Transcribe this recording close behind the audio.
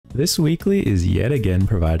This weekly is yet again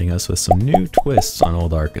providing us with some new twists on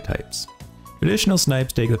old archetypes. Traditional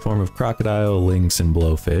snipes take the form of crocodile, lynx, and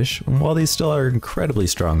blowfish, and while these still are incredibly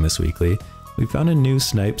strong this weekly, we found a new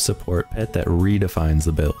snipe support pet that redefines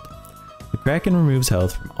the build. The Kraken removes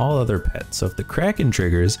health from all other pets, so if the Kraken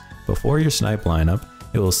triggers before your snipe lineup,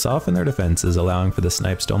 it will soften their defenses, allowing for the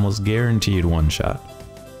snipes to almost guaranteed one-shot.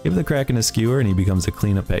 Give the Kraken a skewer and he becomes a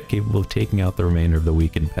cleanup pet capable of taking out the remainder of the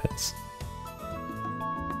weakened pets.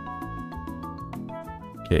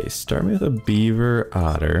 Okay, start me with a beaver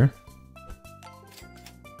otter.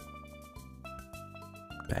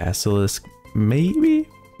 Basilisk, maybe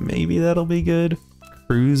that'll be good.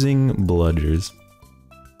 Cruising bludgers.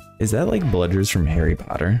 Is that like bludgers from Harry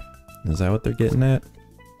Potter? Is that what they're getting at?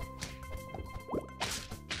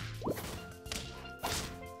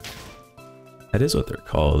 That is what they're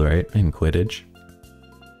called, right? In Quidditch.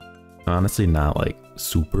 Honestly, not like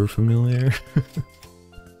super familiar.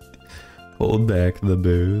 Hold back the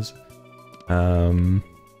booze.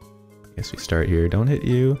 Guess we start here. Don't hit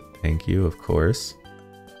you. Thank you, of course.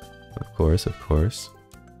 Of course, of course.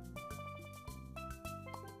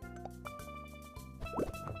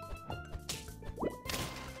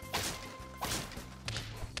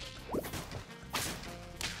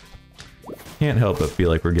 Can't help but feel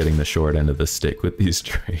like we're getting the short end of the stick with these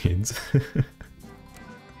trades.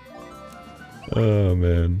 Oh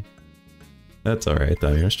man. That's alright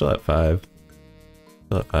though, you're still at 5.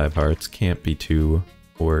 Still at 5 hearts, can't be too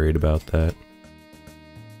worried about that.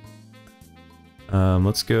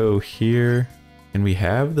 Let's go here, and we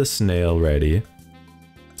have the snail ready.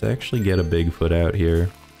 Let's actually get a Bigfoot out here.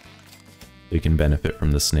 So you can benefit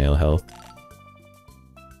from the snail health.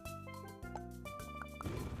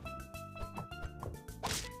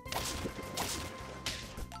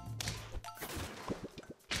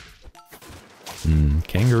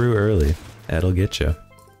 Kangaroo early. That'll get you.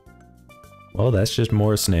 Well, that's just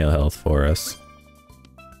more snail health for us.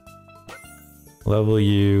 Level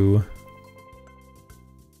you.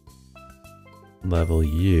 Level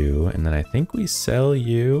you. And then I think we sell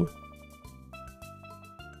you.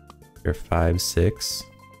 You're 5-6.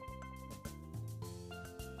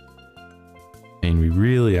 And we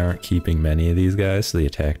really aren't keeping many of these guys, so the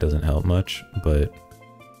attack doesn't help much, but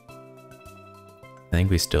I think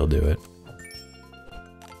we still do it.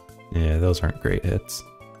 Yeah, those aren't great hits.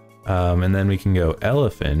 And then we can go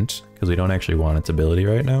elephant, because we don't actually want its ability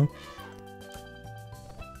right now.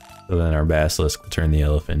 So then our basilisk will turn the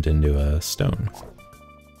elephant into a stone.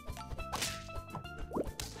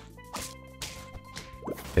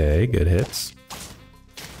 Okay, good hits.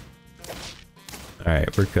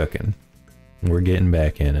 Alright, we're cooking. We're getting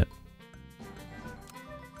back in it.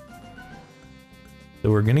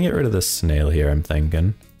 So we're gonna get rid of the snail here, I'm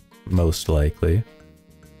thinking. Most likely.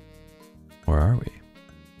 Or are we?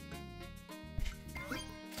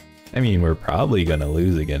 I mean, we're probably gonna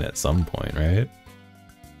lose again at some point, right?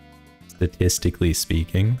 Statistically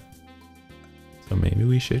speaking. So maybe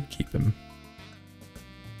we should keep him.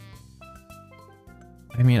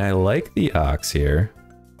 I mean, I like the ox here.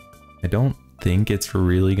 I don't think it's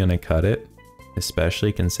really gonna cut it,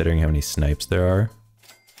 especially considering how many snipes there are.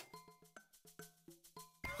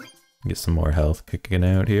 Get some more health kicking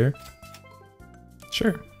out here.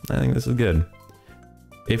 Sure, I think this is good.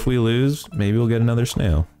 If we lose, maybe we'll get another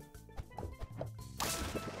snail.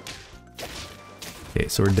 Okay,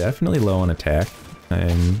 so we're definitely low on attack,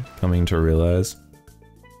 I'm coming to realize.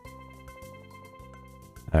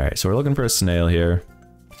 Alright, so we're looking for a snail here.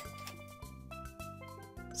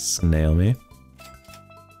 Snail me.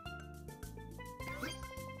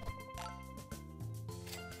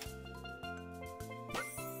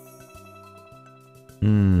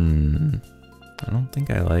 I don't think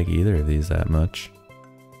I like either of these that much.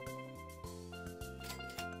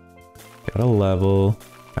 Got a level.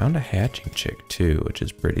 Found a hatching chick too, which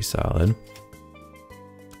is pretty solid.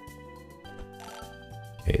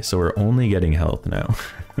 Okay, so we're only getting health now.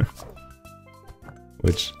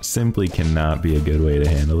 Which simply cannot be a good way to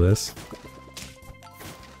handle this.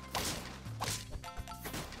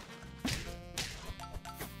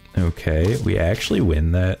 Okay, we actually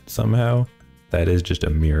win that somehow. That is just a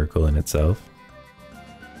miracle in itself.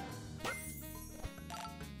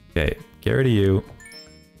 Okay, get rid of you.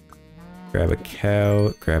 Grab a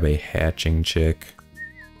cow, grab a hatching chick.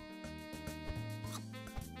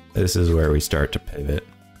 This is where we start to pivot.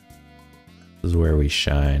 This is where we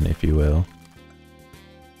shine, if you will.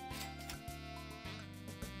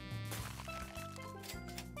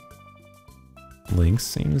 Lynx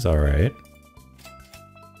seems alright.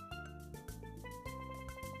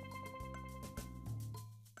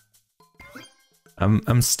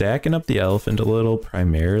 I'm stacking up the elephant a little,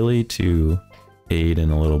 primarily to aid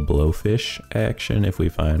in a little blowfish action if we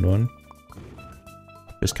find one.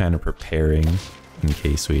 Just kind of preparing in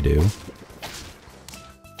case we do.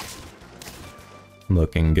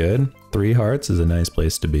 Looking good. 3 hearts is a nice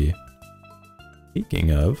place to be.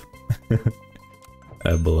 Speaking of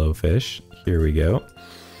a blowfish, here we go.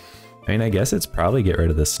 I mean, I guess it's probably get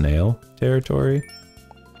rid of the snail territory.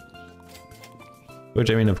 Which,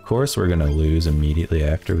 I mean, of course we're gonna lose immediately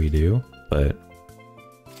after we do, but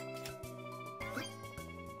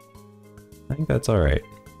I think that's alright.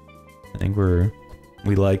 I think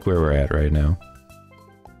we like where we're at right now.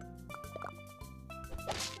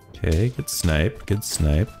 Okay, good snipe, good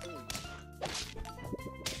snipe.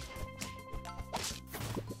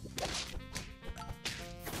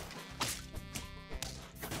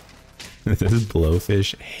 This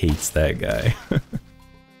blowfish hates that guy.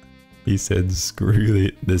 He said, screw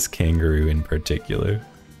this kangaroo in particular.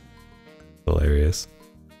 Hilarious.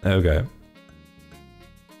 Okay.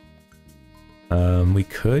 We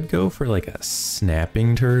could go for like a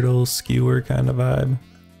snapping turtle skewer kind of vibe.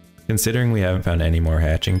 Considering we haven't found any more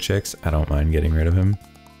hatching chicks, I don't mind getting rid of him.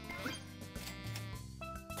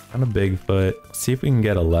 On a Bigfoot. See if we can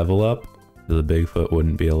get a level up. The Bigfoot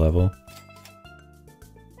wouldn't be a level.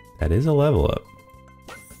 That is a level up.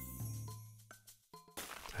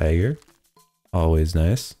 Tiger. Always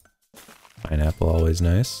nice. Pineapple, always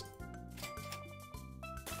nice.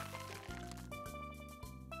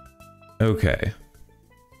 Okay.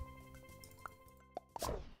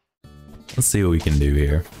 Let's see what we can do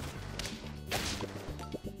here.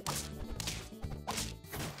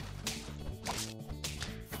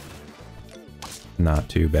 Not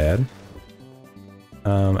too bad.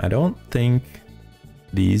 I don't think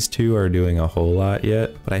these two are doing a whole lot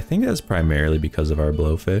yet, but I think that's primarily because of our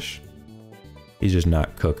blowfish. He's just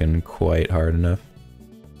not cooking quite hard enough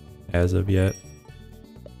as of yet.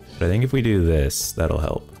 But I think if we do this, that'll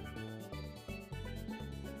help.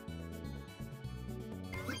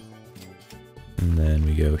 And then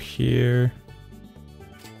we go here.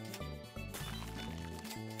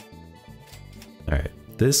 Alright,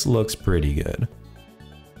 this looks pretty good.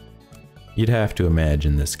 You'd have to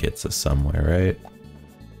imagine this gets us somewhere, right?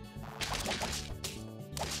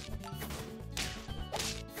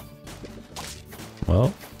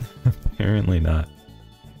 Well, apparently not.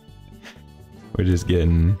 We're just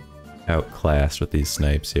getting outclassed with these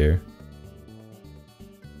snipes here.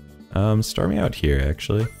 Start me out here,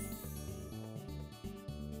 actually.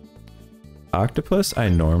 Octopus, I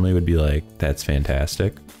normally would be like, that's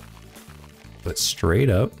fantastic. But straight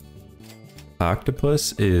up,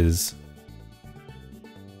 octopus is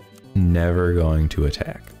never going to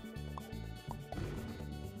attack.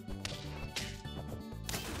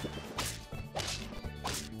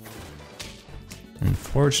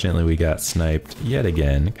 Unfortunately, we got sniped yet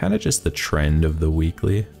again. Kind of just the trend of the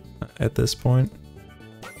weekly at this point.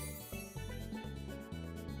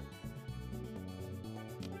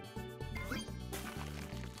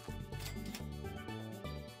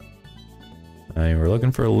 I mean, we're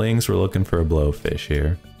looking for lynx, we're looking for a blowfish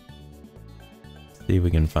here. See if we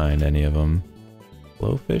can find any of them.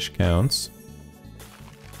 Blowfish counts.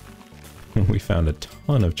 We found a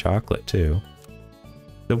ton of chocolate too.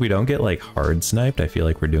 So if we don't get like hard sniped, I feel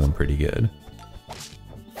like we're doing pretty good.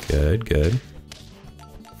 Good, good.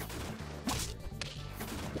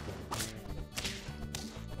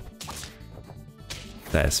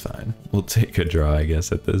 That's fine. We'll take a draw, I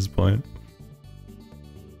guess, at this point.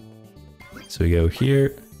 So we go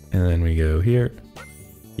here, and then we go here.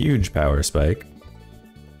 Huge power spike.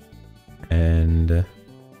 And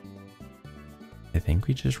I think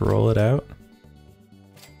we just roll it out.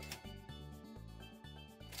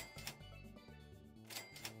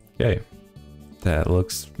 Okay, that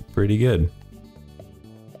looks pretty good.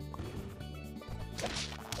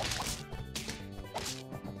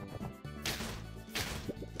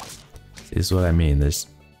 This is what I mean, there's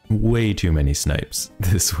way too many snipes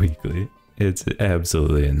this weekly. It's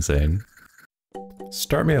absolutely insane.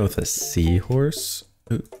 Start me out with a seahorse.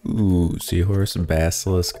 Ooh, seahorse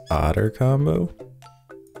basilisk otter combo.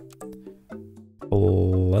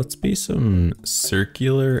 Let's be some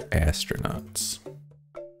circular astronauts.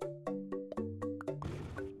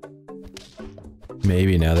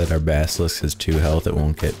 Maybe now that our basilisk has 2 health, it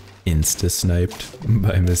won't get insta-sniped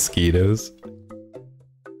by mosquitoes.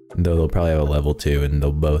 Though they'll probably have a level 2 and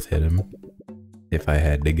they'll both hit him. If I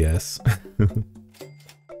had to guess.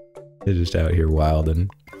 They're just out here wilding.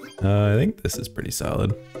 I think this is pretty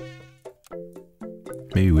solid.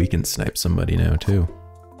 Maybe we can snipe somebody now too.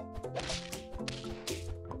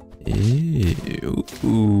 Ew.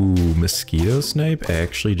 Ooh, mosquito snipe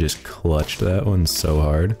actually just clutched that one so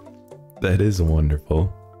hard. That is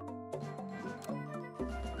wonderful.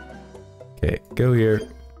 Okay, go here.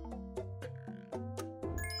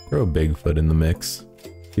 Throw a Bigfoot in the mix.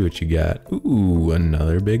 See what you got. Ooh,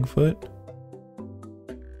 another Bigfoot.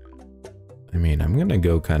 I mean, I'm gonna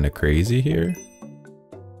go kind of crazy here.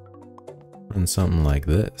 Run something like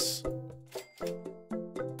this.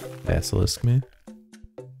 Basilisk me.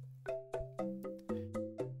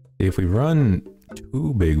 If we run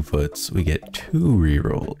 2 Bigfoots, we get 2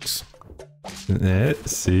 rerolls.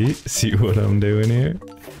 See what I'm doing here?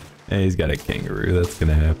 Hey, he's got a kangaroo, that's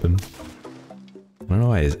gonna happen. I don't know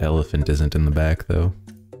why his elephant isn't in the back though.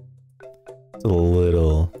 It's a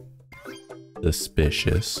little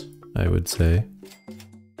suspicious, I would say.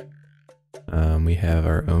 We have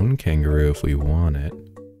our own kangaroo if we want it.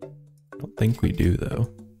 I don't think we do though.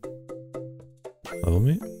 Level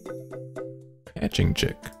me? Hatching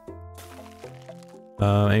chick.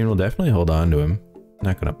 I mean, we'll definitely hold on to him.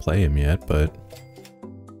 Not gonna play him yet, but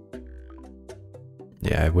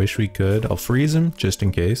yeah, I wish we could. I'll freeze him just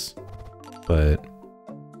in case, but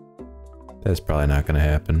that's probably not gonna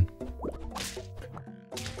happen.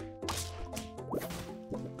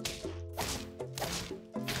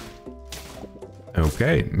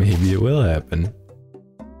 Okay, maybe it will happen.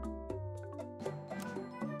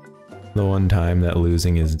 The one time that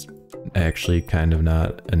losing is actually kind of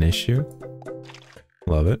not an issue.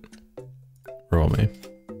 Love it. Roll me.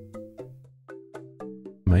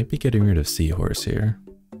 Might be getting rid of Seahorse here.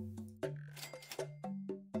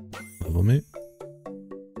 Level me.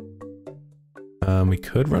 We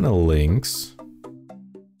could run a Lynx.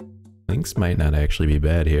 Lynx might not actually be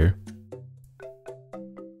bad here.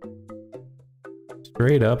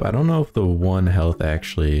 Straight up, I don't know if the 1 health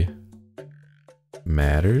actually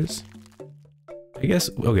matters. I guess,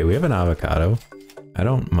 okay, we have an avocado. I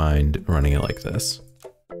don't mind running it like this.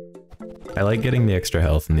 I like getting the extra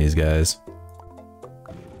health in these guys.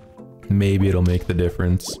 Maybe it'll make the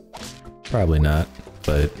difference. Probably not,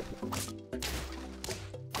 but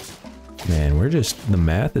man, we're just, the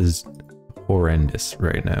math is horrendous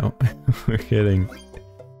right now. We're getting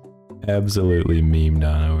absolutely memed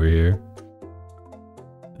on over here.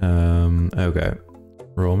 Okay.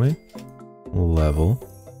 Roll me. Level.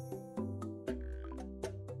 I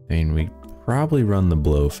mean, we probably run the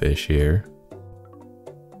blowfish here.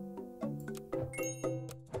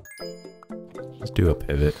 Let's do a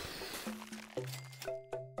pivot.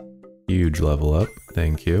 Huge level up.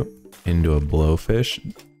 Thank you. Into a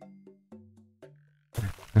blowfish.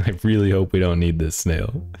 I really hope we don't need this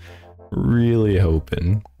snail. Really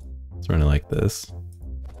hoping. Let's run it like this.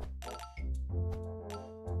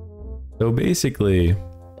 So basically,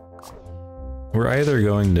 we're either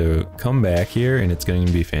going to come back here and it's going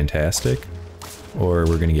to be fantastic, or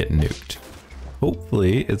we're going to get nuked.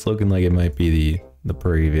 Hopefully, it's looking like it might be the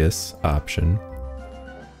previous option.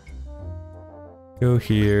 Go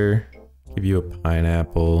here, give you a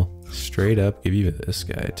pineapple, straight up give you this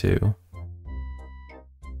guy too.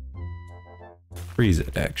 Freeze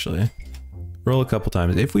it, actually. Roll a couple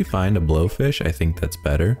times. If we find a blowfish, I think that's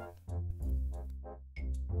better.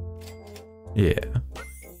 Yeah.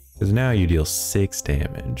 Because now you deal 6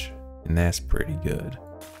 damage, and that's pretty good.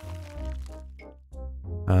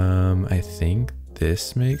 I think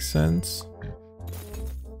this makes sense.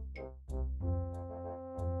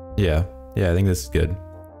 Yeah, I think this is good.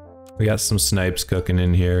 We got some snipes cooking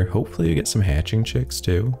in here. Hopefully we get some hatching chicks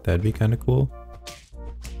too. That'd be kind of cool.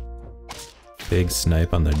 Big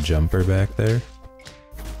snipe on the jumper back there.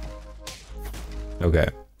 Okay.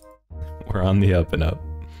 We're on the up and up.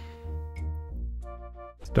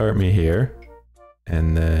 Start me here.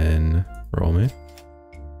 And then roll me.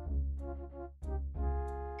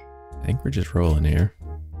 I think we're just rolling here.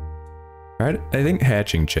 Alright, I think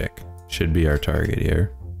hatching chick should be our target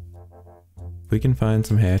here. If we can find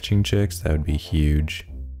some hatching chicks, that would be huge.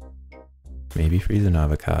 Maybe freeze an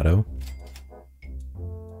avocado.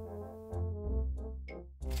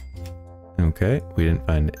 Okay, we didn't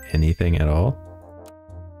find anything at all.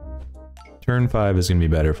 Turn 5 is going to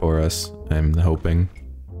be better for us, I'm hoping.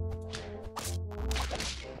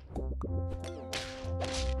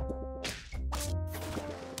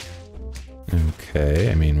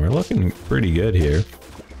 Okay, I mean, we're looking pretty good here.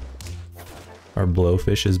 Our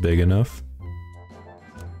blowfish is big enough.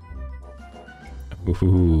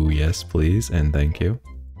 Ooh, yes please, and thank you.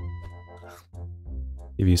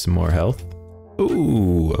 Give you some more health.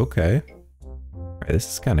 Ooh, okay. Alright,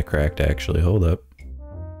 this is kind of cracked actually, hold up.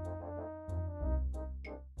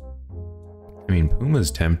 I mean,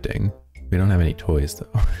 Puma's tempting. We don't have any toys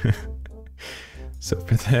though. So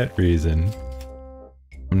for that reason,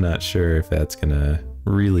 I'm not sure if that's gonna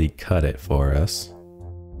really cut it for us.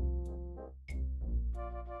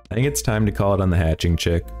 I think it's time to call it on the hatching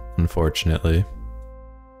chick, unfortunately.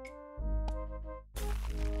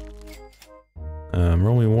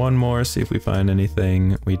 Roll me one more, see if we find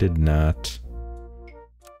anything. We did not.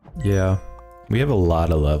 Yeah, we have a lot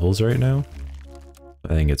of levels right now.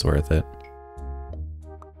 I think it's worth it.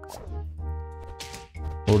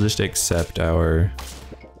 We'll just accept our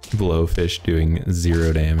blowfish doing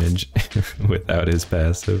 0 damage without his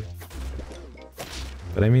passive.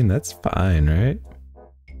 But I mean, that's fine, right?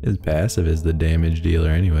 His passive is the damage dealer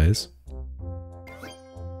anyways.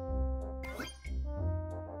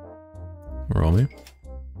 Roll me.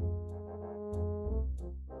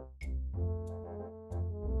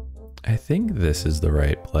 I think this is the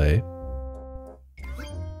right play.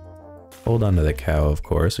 Hold on to the cow, of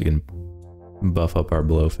course. We can buff up our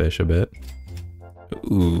blowfish a bit.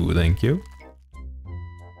 Ooh, thank you.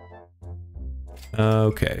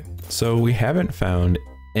 Okay, so we haven't found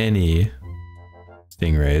any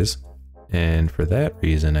stingrays, and for that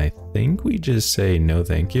reason, I think we just say no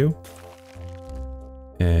thank you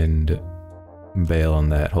and bail on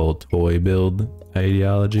that whole toy build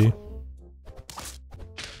ideology.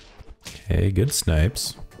 Okay, good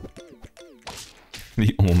snipes.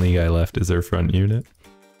 The only guy left is our front unit.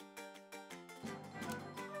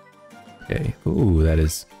 Okay, ooh, that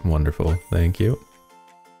is wonderful, thank you.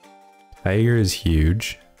 Tiger is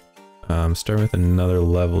huge. Start with another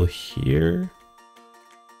level here.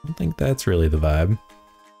 I don't think that's really the vibe.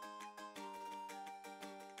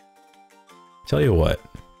 Tell you what.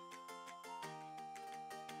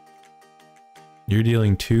 You're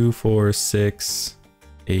dealing 2, 4, 6,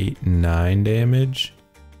 8, 9 damage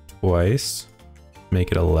twice.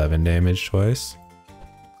 Make it 11 damage twice.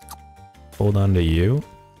 Hold on to you.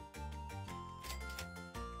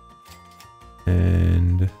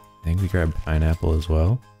 And I think we grab pineapple as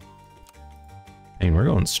well. I mean, we're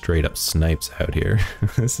going straight up snipes out here.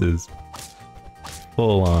 This is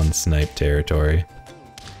full on snipe territory.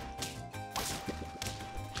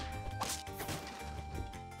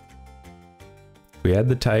 If we had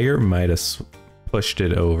the tiger, might have pushed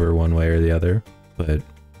it over one way or the other, but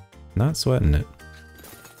not sweating it.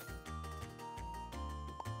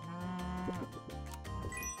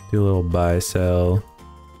 Do a little buy sell.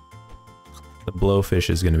 The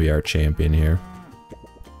blowfish is going to be our champion here.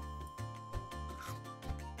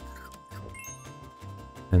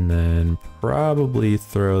 And then probably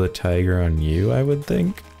throw the tiger on you, I would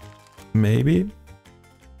think. Maybe.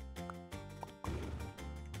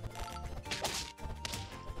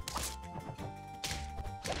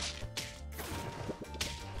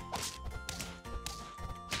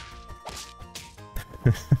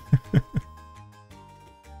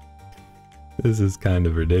 This is kind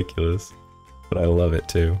of ridiculous, but I love it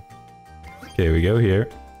too. Okay, we go here.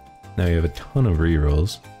 Now we have a ton of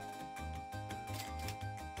rerolls.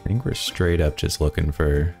 I think we're straight up just looking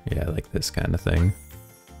for, yeah, like this kind of thing.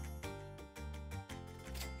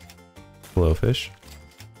 Blowfish.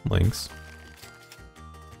 Lynx.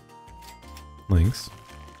 Lynx.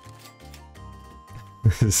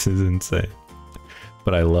 This is insane.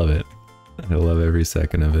 But I love it. I love every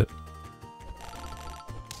second of it.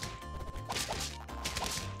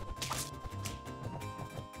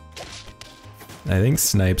 I think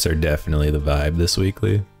snipes are definitely the vibe this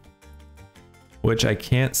weekly. Which I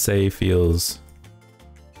can't say feels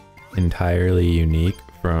entirely unique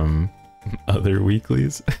from other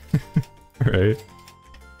weeklies, right?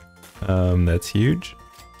 That's huge.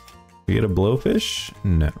 We get a blowfish?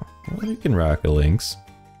 No. Well, we can rock a lynx.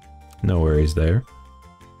 No worries there.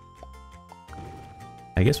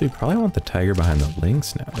 I guess we probably want the tiger behind the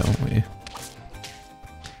lynx now, don't we?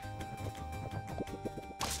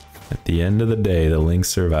 At the end of the day, the lynx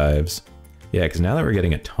survives. Yeah, because now that we're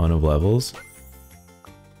getting a ton of levels,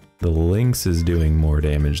 the lynx is doing more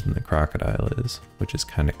damage than the crocodile is, which is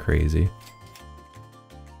kind of crazy.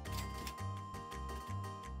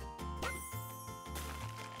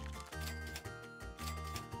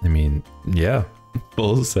 I mean, yeah,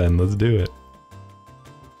 full send, let's do it.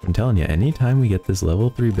 I'm telling you, anytime we get this level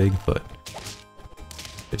 3 Bigfoot,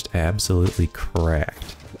 just absolutely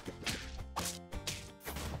cracked.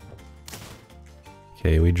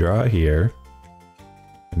 Okay, we draw here.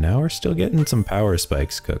 Now we're still getting some power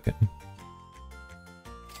spikes cooking.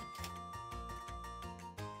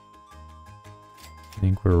 I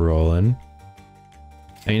think we're rolling.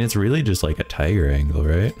 I mean, it's really just like a tiger angle,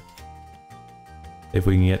 right? If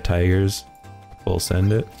we can get tigers, we'll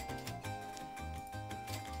send it.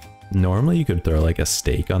 Normally you could throw like a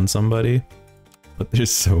stake on somebody, But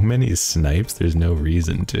there's so many snipes, there's no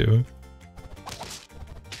reason to.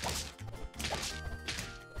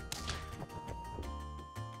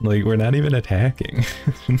 Like, we're not even attacking.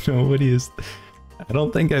 Nobody is... I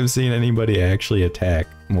don't think I've seen anybody actually attack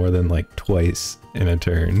more than like twice in a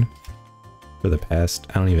turn. For the past,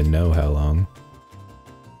 I don't even know how long.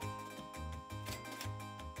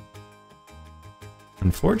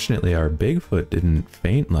 Unfortunately, our Bigfoot didn't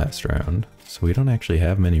faint last round, so we don't actually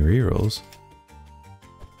have many rerolls.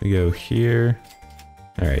 We go here.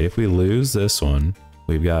 Alright, if we lose this one,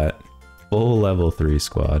 we've got full level 3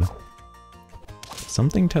 squad.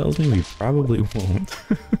 Something tells me we probably won't.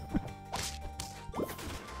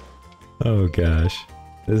 Oh gosh,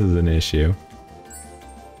 this is an issue.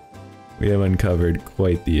 We have uncovered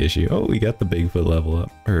quite the issue. Oh, we got the Bigfoot level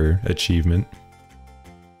up, or achievement.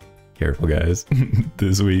 Careful guys,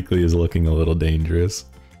 this weekly is looking a little dangerous.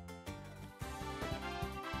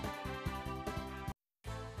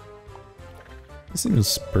 This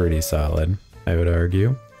seems pretty solid, I would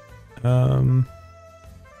argue. Grab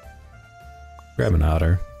an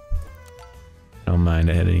otter. I don't mind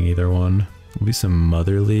hitting either one. We'll be some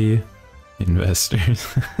motherly investors.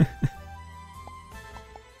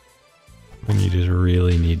 When you just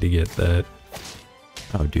really need to get that.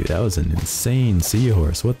 Oh dude, that was an insane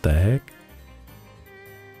seahorse, what the heck?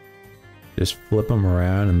 Just flip them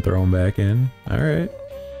around and throw them back in. Alright,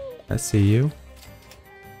 I see you.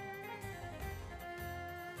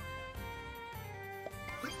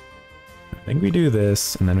 I think we do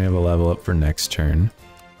this, and then we have a level up for next turn.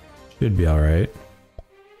 Should be alright.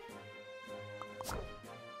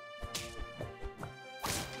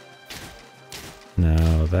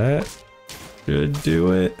 Now that should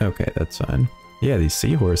do it. Okay, that's fine. Yeah, these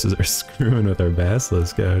seahorses are screwing with our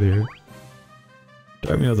basilisk out here.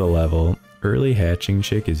 Start me with a level. Early hatching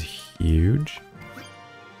chick is huge.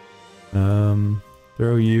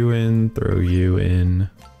 Throw you in, throw you in.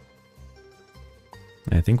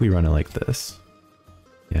 I think we run it like this.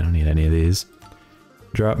 Yeah, I don't need any of these.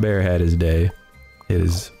 Drop bear had his day.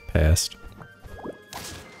 His past.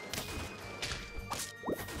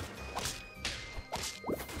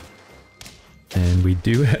 And we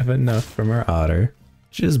do have enough from our otter.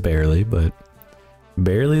 Just barely, but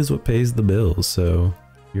barely is what pays the bills, so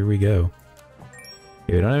here we go.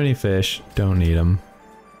 Okay, we don't have any fish. Don't need them.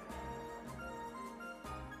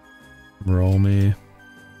 Roll me.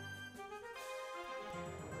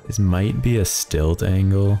 This might be a stilt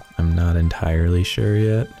angle. I'm not entirely sure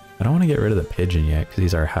yet. I don't want to get rid of the pigeon yet because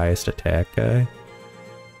he's our highest attack guy.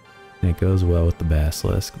 And it goes well with the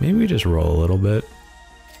basilisk. Maybe we just roll a little bit.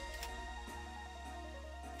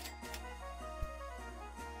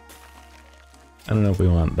 I don't know if we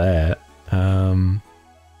want that.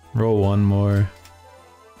 Roll one more.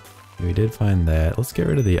 We did find that. Let's get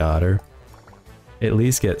rid of the otter. At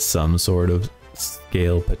least get some sort of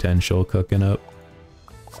scale potential cooking up.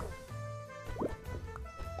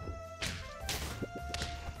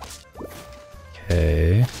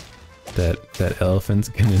 Okay. That elephant's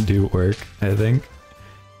gonna do work, I think.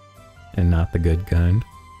 And not the good kind.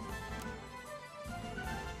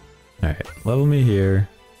 Alright, level me here.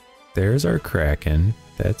 There's our Kraken.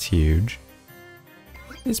 That's huge.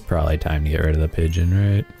 It's probably time to get rid of the pigeon,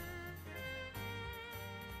 right?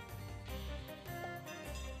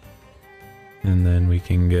 And then we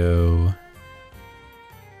can go...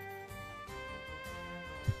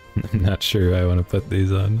 I'm not sure I want to put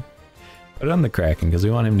these on. Put it on the Kraken, because we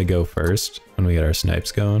want him to go first when we get our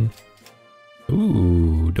snipes going.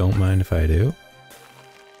 Ooh, don't mind if I do.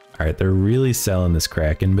 Alright, they're really selling this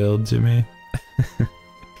Kraken build to me.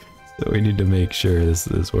 So we need to make sure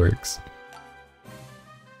this works.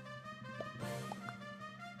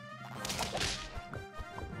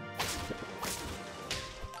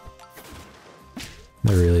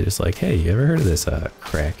 They're really just like, hey, you ever heard of this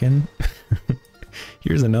Kraken?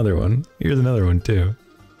 Here's another one. Here's another one too.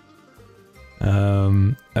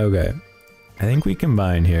 Okay. I think we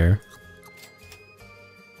combine here.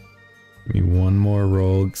 Give me one more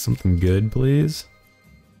roll. Something good, please.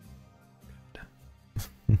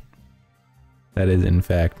 That is in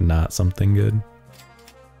fact not something good.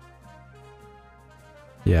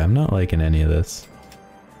 Yeah, I'm not liking any of this.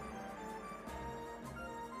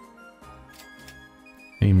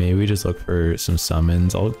 I mean, maybe we just look for some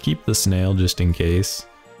summons. I'll keep the snail just in case.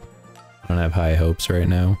 I don't have high hopes right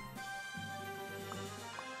now.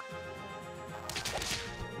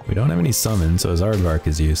 We don't have any summons, so his aardvark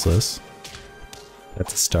is useless.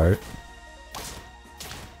 That's a start.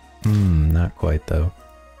 Not quite though.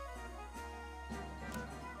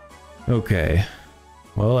 Okay.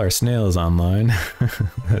 Well, our snail is online.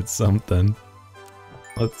 That's something.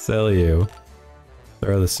 Let's sell you.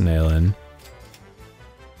 Throw the snail in.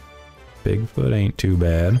 Bigfoot ain't too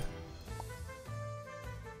bad.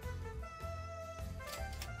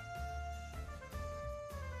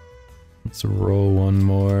 Let's roll one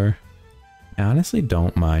more. I honestly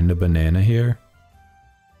don't mind a banana here.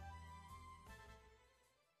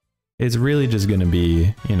 It's really just gonna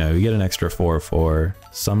be, you know, you get an extra 4/4.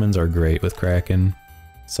 Summons are great with Kraken.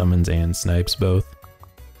 Summons and snipes both.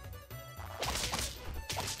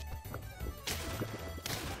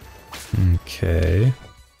 Okay.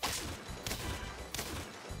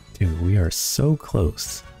 Dude, we are so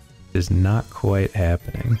close. It's not quite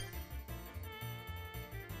happening.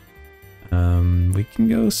 We can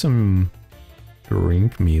go some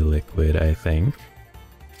drink me liquid, I think.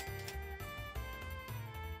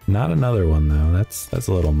 Not another one though, that's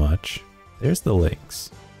a little much. There's the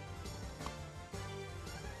lynx.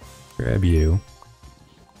 Grab you.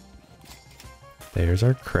 There's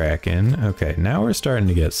our Kraken. Okay, now we're starting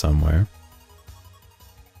to get somewhere.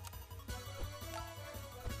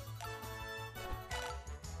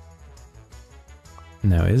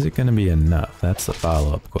 Now, is it going to be enough? That's the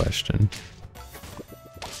follow-up question.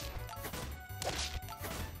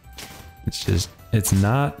 It's just, it's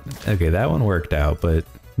not... Okay, that one worked out, but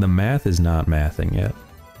the math is not mathing yet.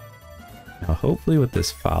 Now, hopefully with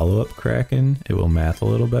this follow-up Kraken, it will math a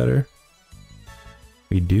little better.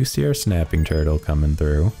 We do see our snapping turtle coming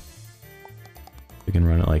through. We can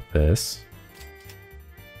run it like this.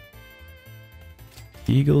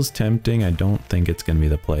 Eagle's tempting. I don't think it's going to be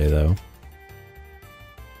the play, though.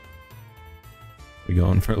 We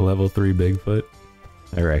going for a level 3 Bigfoot?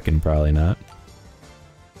 I reckon probably not.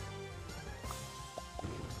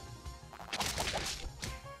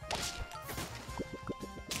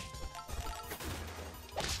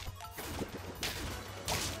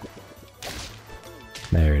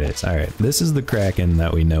 There it is. Alright, this is the Kraken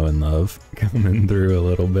that we know and love, coming through a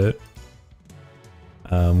little bit.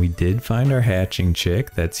 We did find our hatching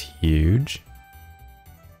chick, that's huge.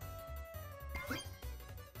 I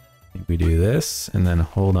think we do this, and then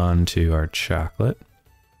hold on to our chocolate.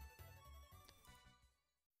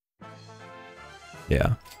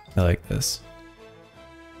 Yeah, I like this.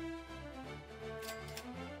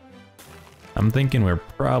 I'm thinking we're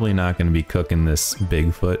probably not going to be cooking this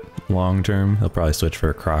Bigfoot long term. He'll probably switch for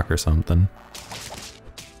a croc or something.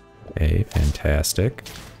 Okay, fantastic.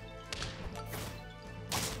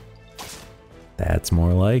 That's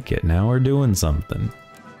more like it. Now we're doing something.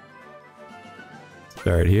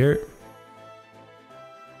 Start here.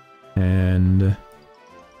 And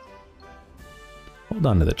hold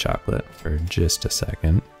on to the chocolate for just a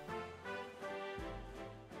second.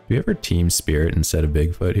 Do you ever team spirit instead of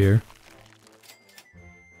Bigfoot here?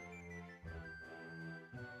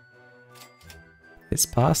 It's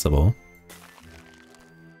possible.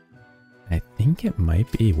 I think it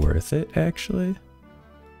might be worth it, actually.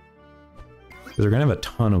 Because we're gonna have a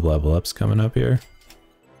ton of level ups coming up here.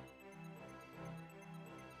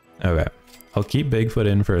 Okay, I'll keep Bigfoot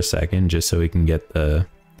in for a second just so we can get the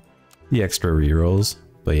extra rerolls.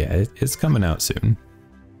 But yeah, it's coming out soon.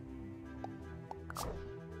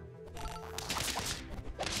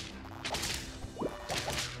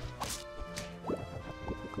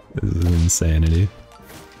 This is insanity.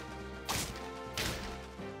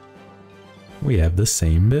 We have the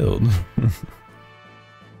same build.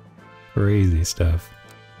 Crazy stuff.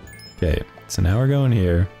 Okay, so now we're going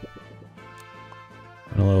here.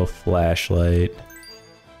 And a little flashlight.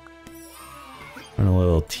 And a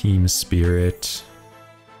little team spirit.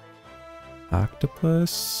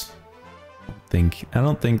 Octopus? I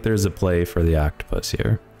don't think there's a play for the octopus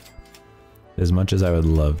here. As much as I would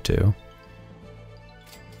love to.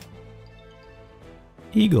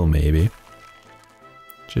 Eagle maybe.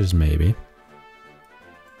 Just maybe.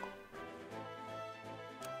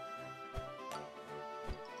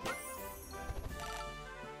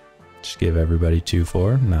 Just give everybody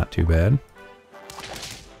 2/4, not too bad.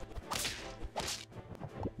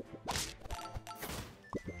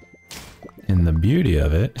 And the beauty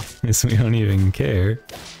of it is we don't even care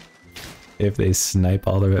if they snipe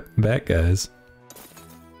all the bad guys.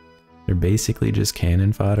 They're basically just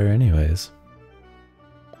cannon fodder anyways.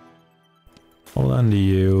 Hold on to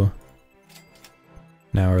you.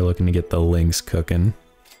 Now we're looking to get the lynx cooking.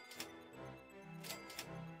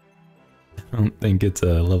 I don't think it's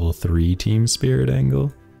a level 3 team spirit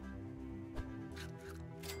angle.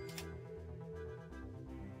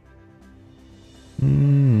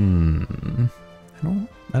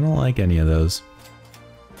 I don't like any of those.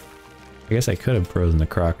 I guess I could have frozen the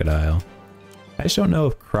crocodile. I just don't know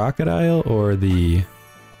if crocodile or the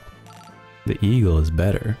eagle is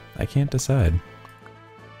better. I can't decide.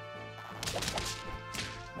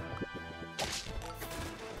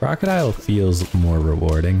 Crocodile feels more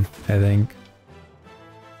rewarding, I think.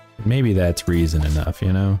 Maybe that's reason enough,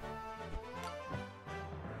 you know?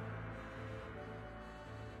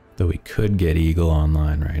 Though we could get Eagle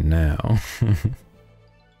online right now.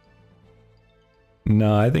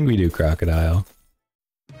 No, I think we do Crocodile.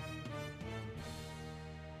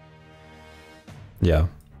 Yeah.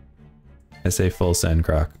 I say full send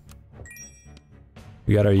Croc.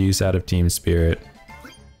 We got our use out of Team Spirit.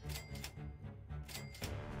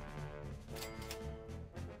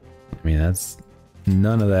 I mean, that's...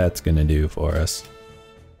 none of that's gonna do for us.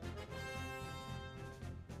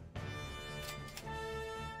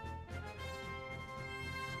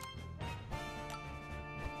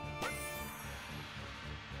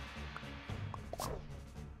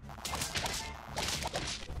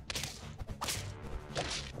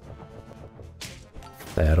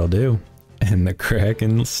 That'll do. And the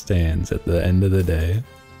Kraken stands at the end of the day.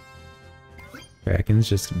 Kraken's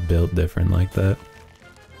just built different like that.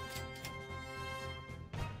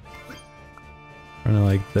 Kind of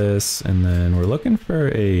like this, and then we're looking for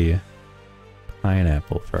a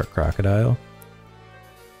pineapple for our crocodile.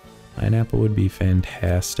 Pineapple would be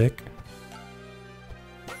fantastic.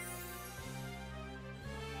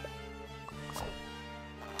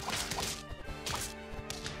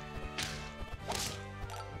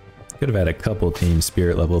 Could have had a couple Team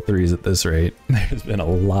Spirit level 3s at this rate. There's been a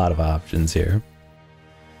lot of options here.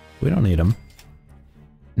 We don't need them.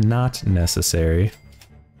 Not necessary.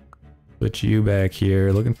 Put you back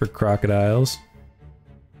here, looking for crocodiles.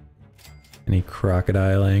 Any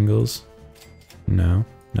crocodile angles? No,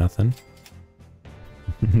 nothing.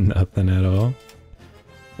 Nothing at all.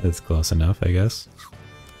 That's close enough, I guess.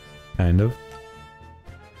 Kind of.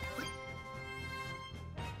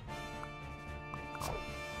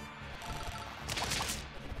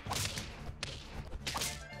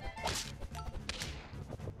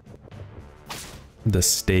 The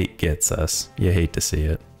state gets us. You hate to see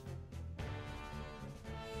it.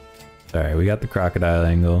 Alright, we got the crocodile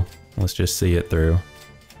angle. Let's just see it through.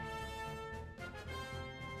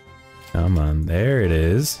 Come on, there it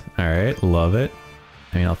is. Alright, love it.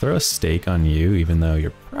 I mean, I'll throw a stake on you, even though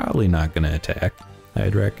you're probably not gonna attack,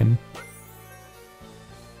 I'd reckon.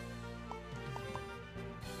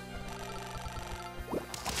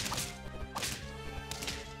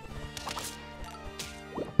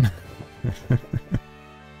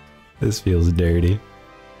 This feels dirty.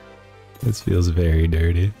 This feels very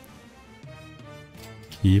dirty.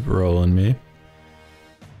 Keep rolling me.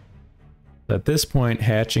 At this point,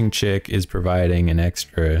 Hatching Chick is providing an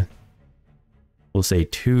extra, we'll say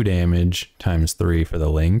 2 damage times 3 for the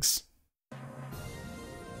Lynx.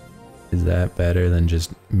 Is that better than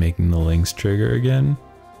just making the Lynx trigger again?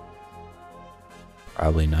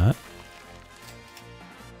 Probably not.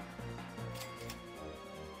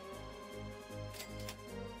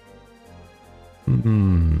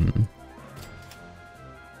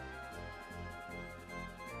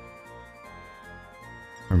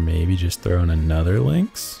 Or maybe just throw in another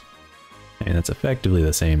Lynx? I mean, that's effectively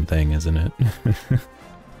the same thing, isn't it?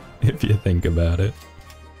 If you think about it.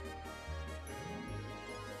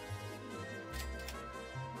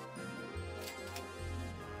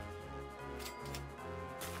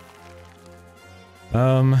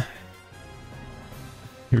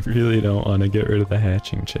 I really don't want to get rid of the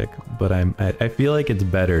Hatching Chick, but I feel like it's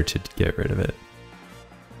better to get rid of it.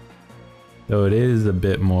 Though it is a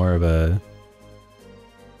bit more of a...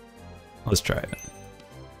 Let's try it.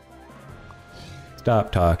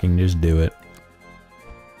 Stop talking, just do it.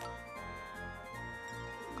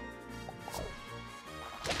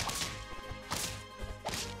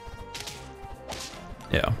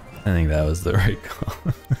 Yeah, I think that was the right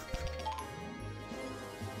call.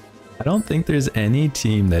 I don't think there's any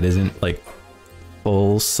team that isn't like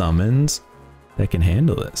full summons that can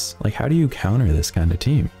handle this. Like, how do you counter this kind of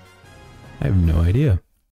team? I have no idea.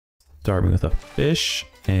 Starting with a fish,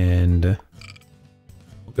 and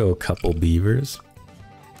we'll go a couple beavers.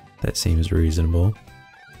 That seems reasonable.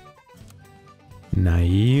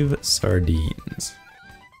 Naive sardines.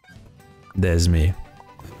 There's me.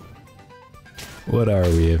 What are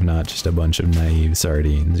we if not just a bunch of naive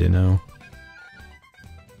sardines, you know?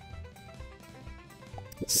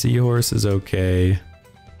 Seahorse is okay.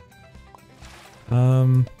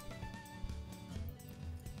 I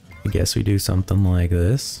guess we do something like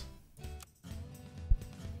this.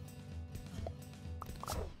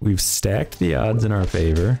 We've stacked the odds in our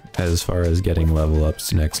favor as far as getting level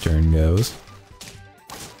ups next turn goes.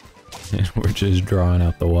 And we're just drawing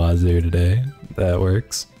out the wazoo today. That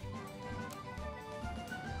works.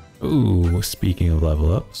 Ooh, speaking of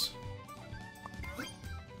level ups.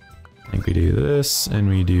 I think we do this and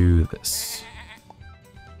we do this.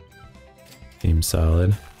 Seems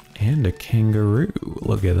solid. And a kangaroo.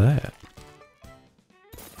 Look at that.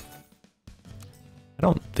 I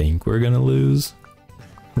don't think we're gonna lose.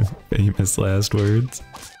 Famous last words.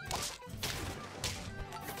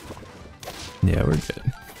 Yeah, we're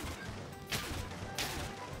good.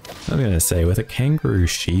 I was gonna say, with a kangaroo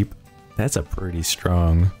sheep, that's a pretty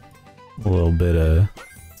strong little bit of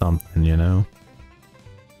something, you know?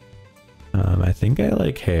 I think I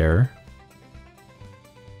like hare.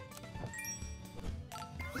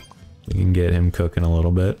 We can get him cooking a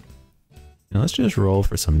little bit. And let's just roll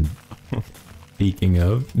for some, speaking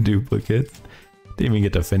of duplicates. Didn't even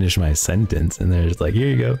get to finish my sentence and they're just like, here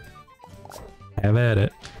you go. Have at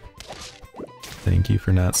it. Thank you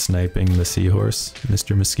for not sniping the seahorse,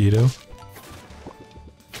 Mr. Mosquito.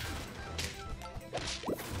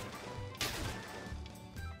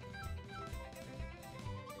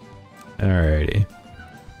 Alrighty.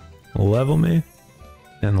 Level me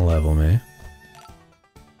and level me.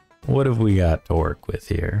 What have we got to work with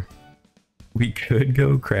here? We could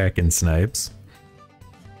go Kraken snipes.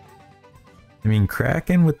 I mean,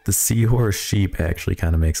 Kraken with the seahorse sheep actually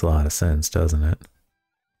kind of makes a lot of sense, doesn't it?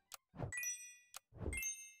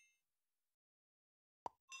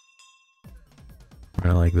 We're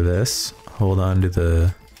gonna like this. Hold on to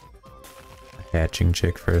the hatching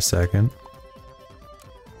chick for a second.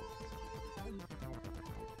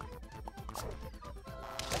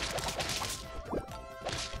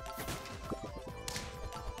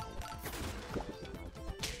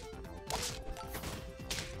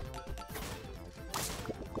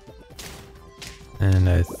 And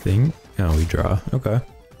I think, oh, we draw. Okay.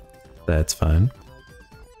 That's fine.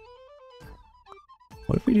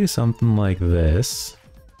 What if we do something like this?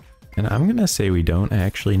 And I'm gonna say we don't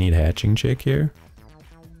actually need hatching chick here.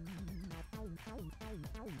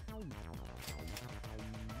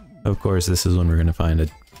 Of course, this is when we're gonna find a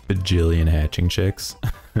bajillion hatching chicks.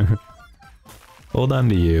 Hold on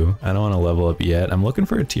to you. I don't want to level up yet. I'm looking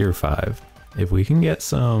for a tier 5. If we can get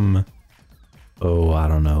some... oh, I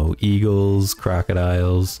don't know, eagles,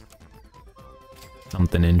 crocodiles,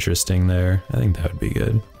 something interesting there. I think that would be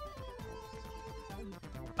good.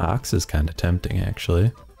 Ox is kind of tempting,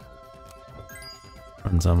 actually.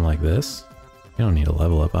 Run something like this. You don't need a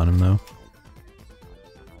level up on him, though.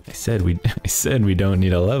 I said we don't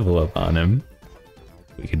need a level up on him.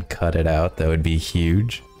 We could cut it out. That would be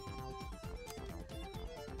huge.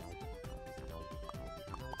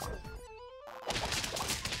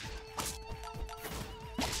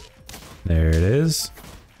 There it is.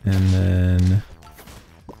 And then...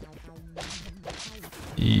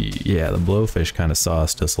 yeah, the blowfish kind of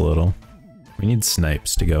sauced us a little. We need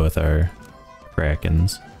snipes to go with our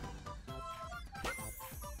krakens.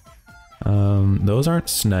 Those aren't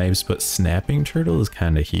snipes, but snapping turtle is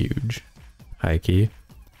kind of huge. High key.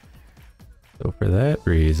 So for that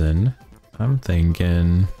reason, I'm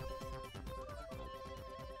thinking...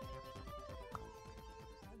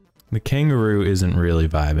 the kangaroo isn't really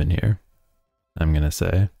vibing here, I'm gonna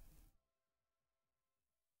say.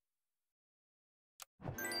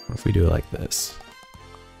 What if we do it like this?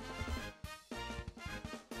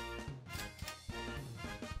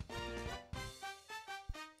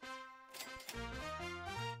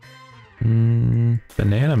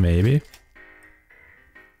 Banana maybe.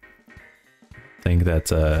 Think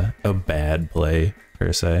that's a bad play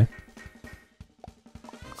per se.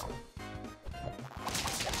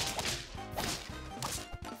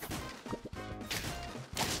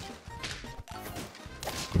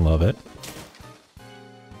 Love it.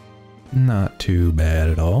 Not too bad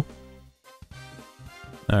at all.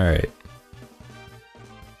 Alright.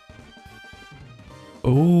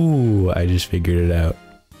 Oh, I just figured it out.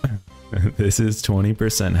 This is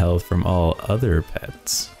 20% health from all other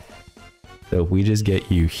pets. So if we just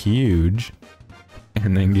get you huge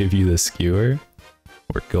and then give you the skewer,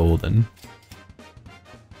 we're golden.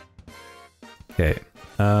 Okay.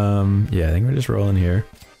 Yeah, I think we're just rolling here.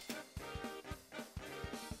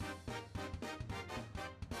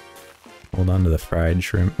 Hold on to the fried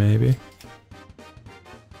shrimp, maybe.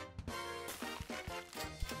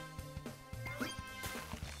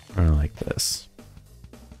 I don't like this.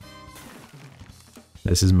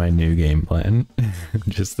 This is my new game plan.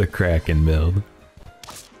 Just the Kraken build.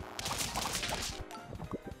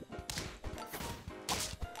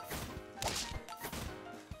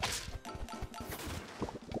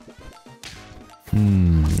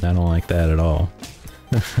 I don't like that at all.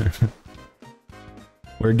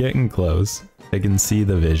 We're getting close. I can see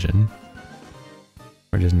the vision.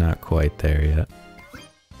 We're just not quite there yet.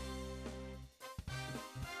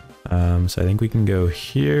 So I think we can go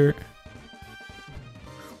here,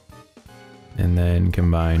 And then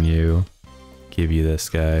combine you, give you this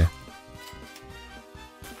guy.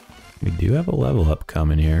 We do have a level up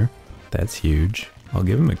coming here. That's huge. I'll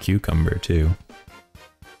give him a cucumber too.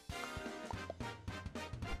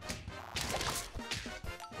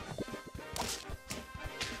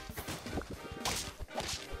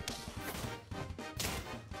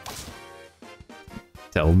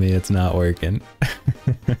 Tell me it's not working.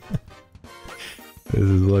 This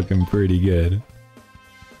is looking pretty good.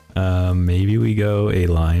 Maybe we go a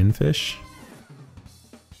lionfish.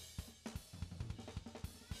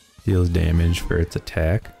 Deals damage for its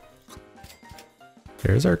attack.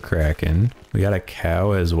 There's our Kraken. We got a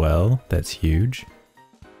cow as well. That's huge.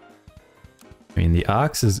 I mean, the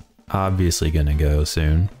ox is obviously gonna go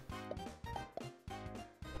soon.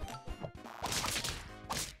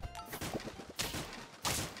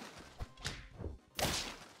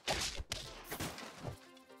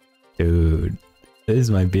 Dude, this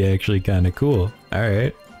might be actually kind of cool.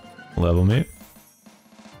 Alright, level me.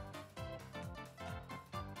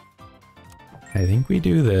 I think we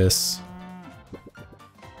do this.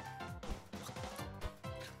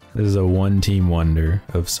 This is a one-team wonder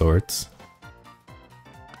of sorts.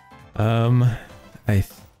 I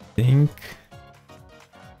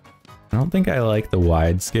don't think I like the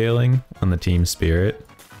wide scaling on the team spirit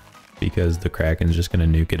because the Kraken's just gonna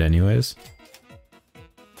nuke it anyways.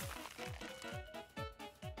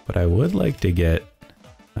 But I would like to get,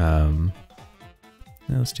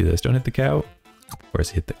 let's do this. Don't hit the cow. Of course,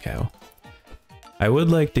 hit the cow. I would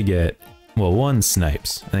like to get, well, one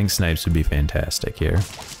snipes. I think snipes would be fantastic here.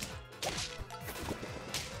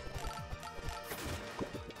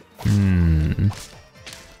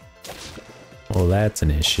 Well, that's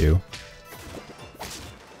an issue.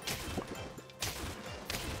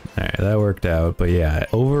 Alright, that worked out, but yeah,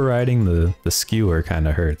 overriding the skewer kind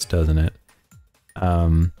of hurts, doesn't it?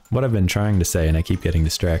 What I've been trying to say, and I keep getting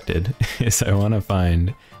distracted, is I want to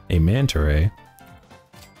find a manta ray.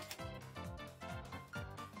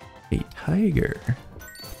 A tiger.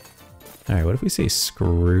 Alright, what if we say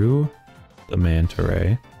screw the manta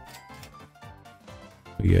ray?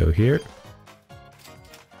 We go here.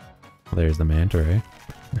 Well, there's the manta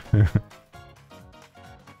ray.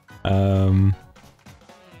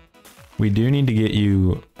 We do need to get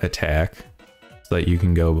you attack so that you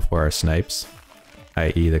can go before our snipes,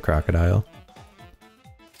 i.e. the crocodile.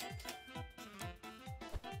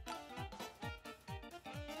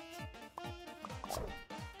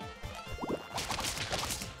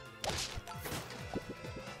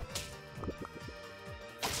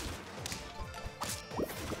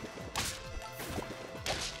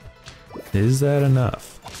 Is that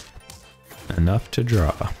enough? Enough to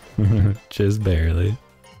draw. Just barely.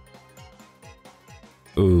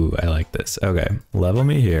 Ooh, I like this. Okay, level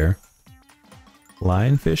me here.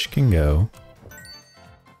 Lionfish can go.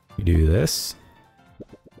 We do this.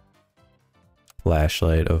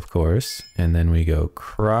 Flashlight, of course. And then we go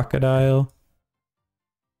crocodile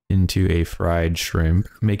into a fried shrimp.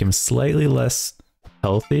 Make him slightly less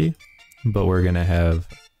healthy, but we're gonna have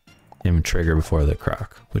him trigger before the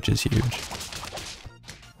croc, which is huge.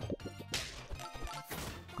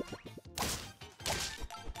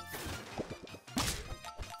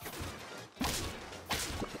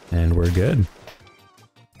 And we're good.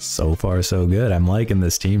 So far, so good. I'm liking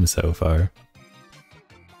this team so far.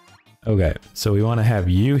 Okay, so we want to have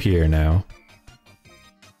you here now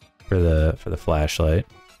for the flashlight.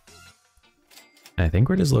 And I think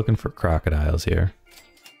we're just looking for crocodiles here.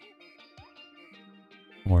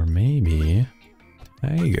 Or maybe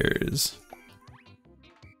tigers.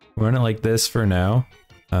 We're running like this for now.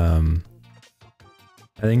 I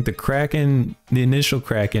think the Kraken, the initial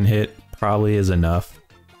Kraken hit probably is enough.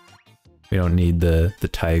 We don't need the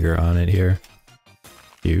tiger on it here.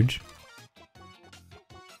 Huge.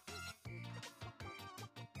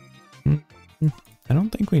 I don't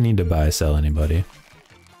think we need to buy sell anybody.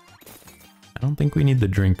 I don't think we need the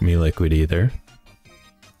drink me liquid either.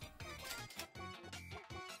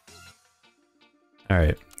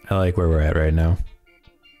 Alright, I like where we're at right now.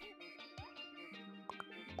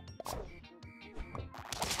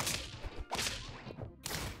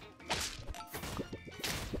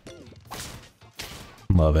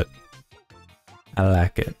 Love it. I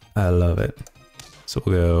like it. I love it. So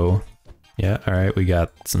we'll go... Yeah, alright, we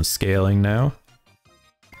got some scaling now.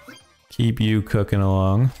 Keep you cooking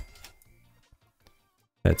along.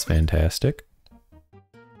 That's fantastic.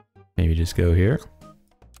 Maybe just go here.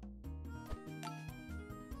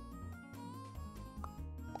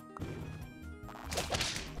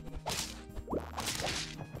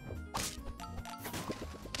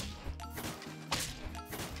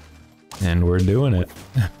 And we're doing it.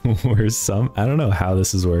 I don't know how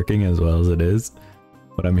this is working as well as it is,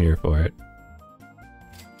 but I'm here for it.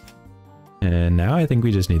 And now I think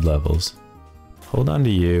we just need levels. Hold on to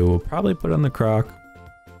you. We'll probably put on the croc.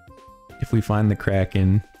 If we find the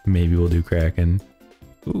Kraken, maybe we'll do Kraken.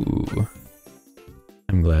 Ooh.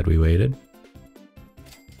 I'm glad we waited.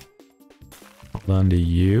 Hold on to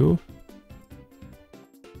you.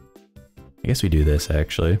 I guess we do this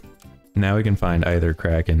actually. Now we can find either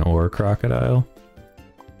Kraken or Crocodile.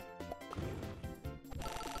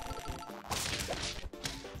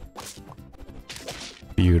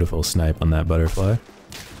 Beautiful snipe on that butterfly.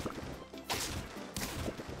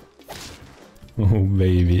 Oh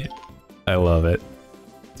baby, I love it.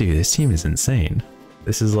 Dude, this team is insane.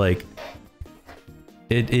 This is like,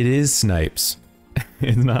 it is snipes.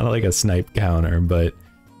 It's not like a snipe counter, but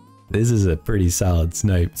this is a pretty solid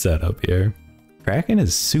snipe setup here. Kraken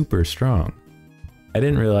is super strong. I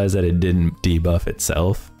didn't realize that it didn't debuff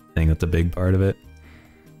itself. I think that's a big part of it.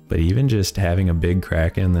 But even just having a big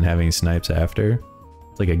Kraken and then having snipes after,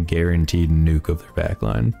 it's like a guaranteed nuke of their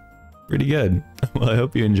backline. Pretty good. Well, I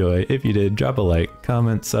hope you enjoy. If you did, drop a like,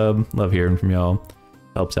 comment, sub. Love hearing from y'all.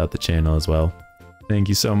 Helps out the channel as well. Thank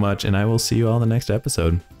you so much, and I will see you all in the next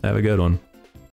episode. Have a good one.